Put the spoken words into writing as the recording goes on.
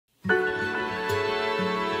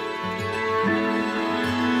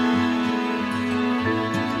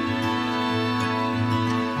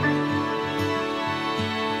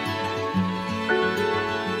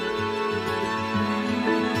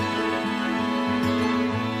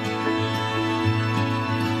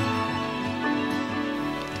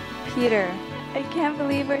Peter, I can't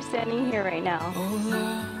believe we're standing here right now.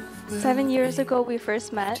 7 years ago we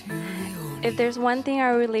first met. If there's one thing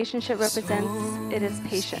our relationship represents, it is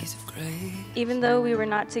patience. Even though we were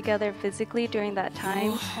not together physically during that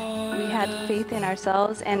time, we had faith in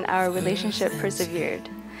ourselves and our relationship persevered.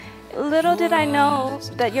 Little did I know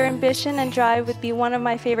that your ambition and drive would be one of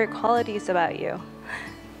my favorite qualities about you.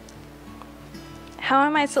 How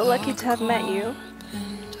am I so lucky to have met you?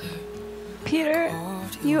 Peter,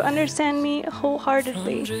 you understand me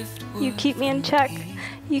wholeheartedly. You keep me in check.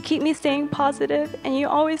 You keep me staying positive, and you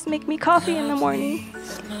always make me coffee in the morning.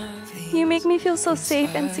 You make me feel so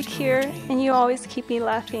safe and secure, and you always keep me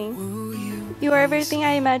laughing. You are everything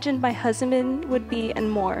I imagined my husband would be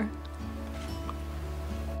and more.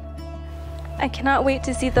 I cannot wait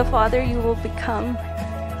to see the father you will become.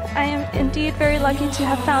 I am indeed very lucky to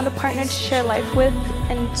have found a partner to share life with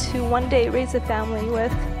and to one day raise a family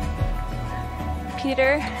with.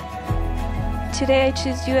 Peter, today I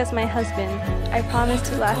choose you as my husband. I promise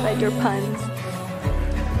to laugh at your puns.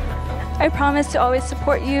 I promise to always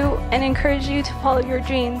support you and encourage you to follow your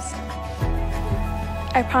dreams.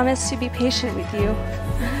 I promise to be patient with you.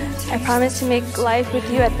 I promise to make life with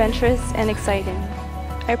you adventurous and exciting.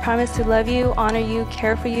 I promise to love you, honor you,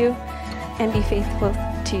 care for you, and be faithful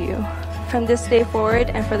to you from this day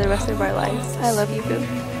forward and for the rest of our lives. I love you, boo.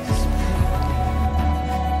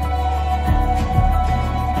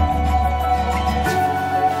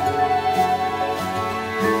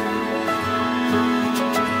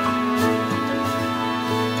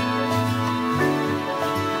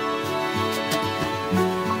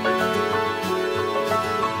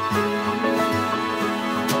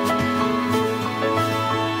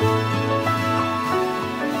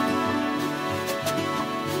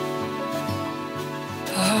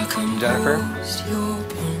 Jennifer,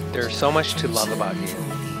 there's so much to love about you.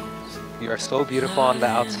 You are so beautiful on the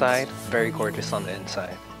outside, very gorgeous on the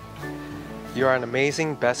inside. You are an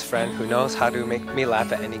amazing best friend who knows how to make me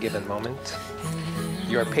laugh at any given moment.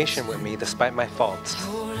 You are patient with me despite my faults,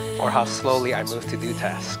 or how slowly I move to do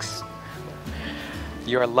tasks.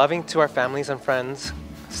 You are loving to our families and friends,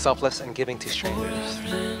 selfless and giving to strangers.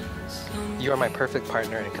 You are my perfect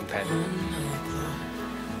partner and companion.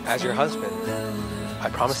 As your husband, I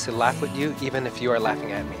promise to laugh with you even if you are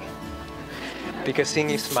laughing at me, because seeing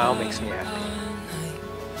you smile makes me happy.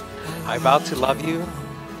 I vow to love you,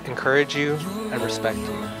 encourage you, and respect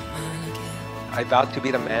you. I vow to be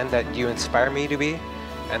the man that you inspire me to be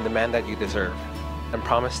and the man that you deserve, and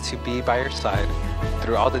promise to be by your side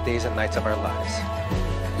through all the days and nights of our lives.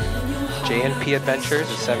 J&P Adventures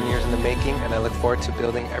is 7 years in the making, and I look forward to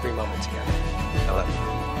building every moment together. I love you.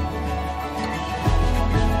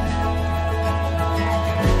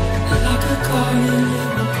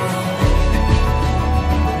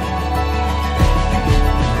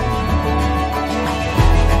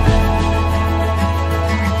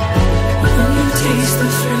 Taste the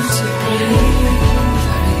fruits of bravery.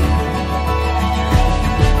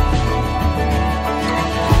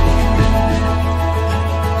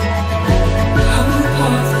 I will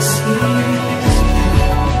part the seas.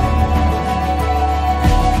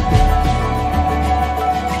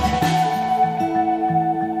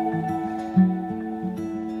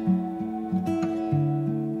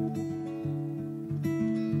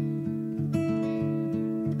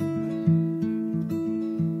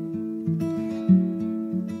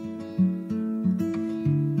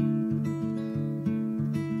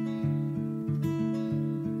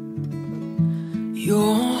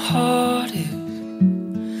 Your heart is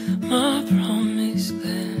my promised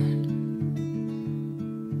land.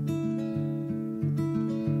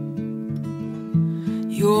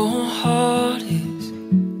 Your heart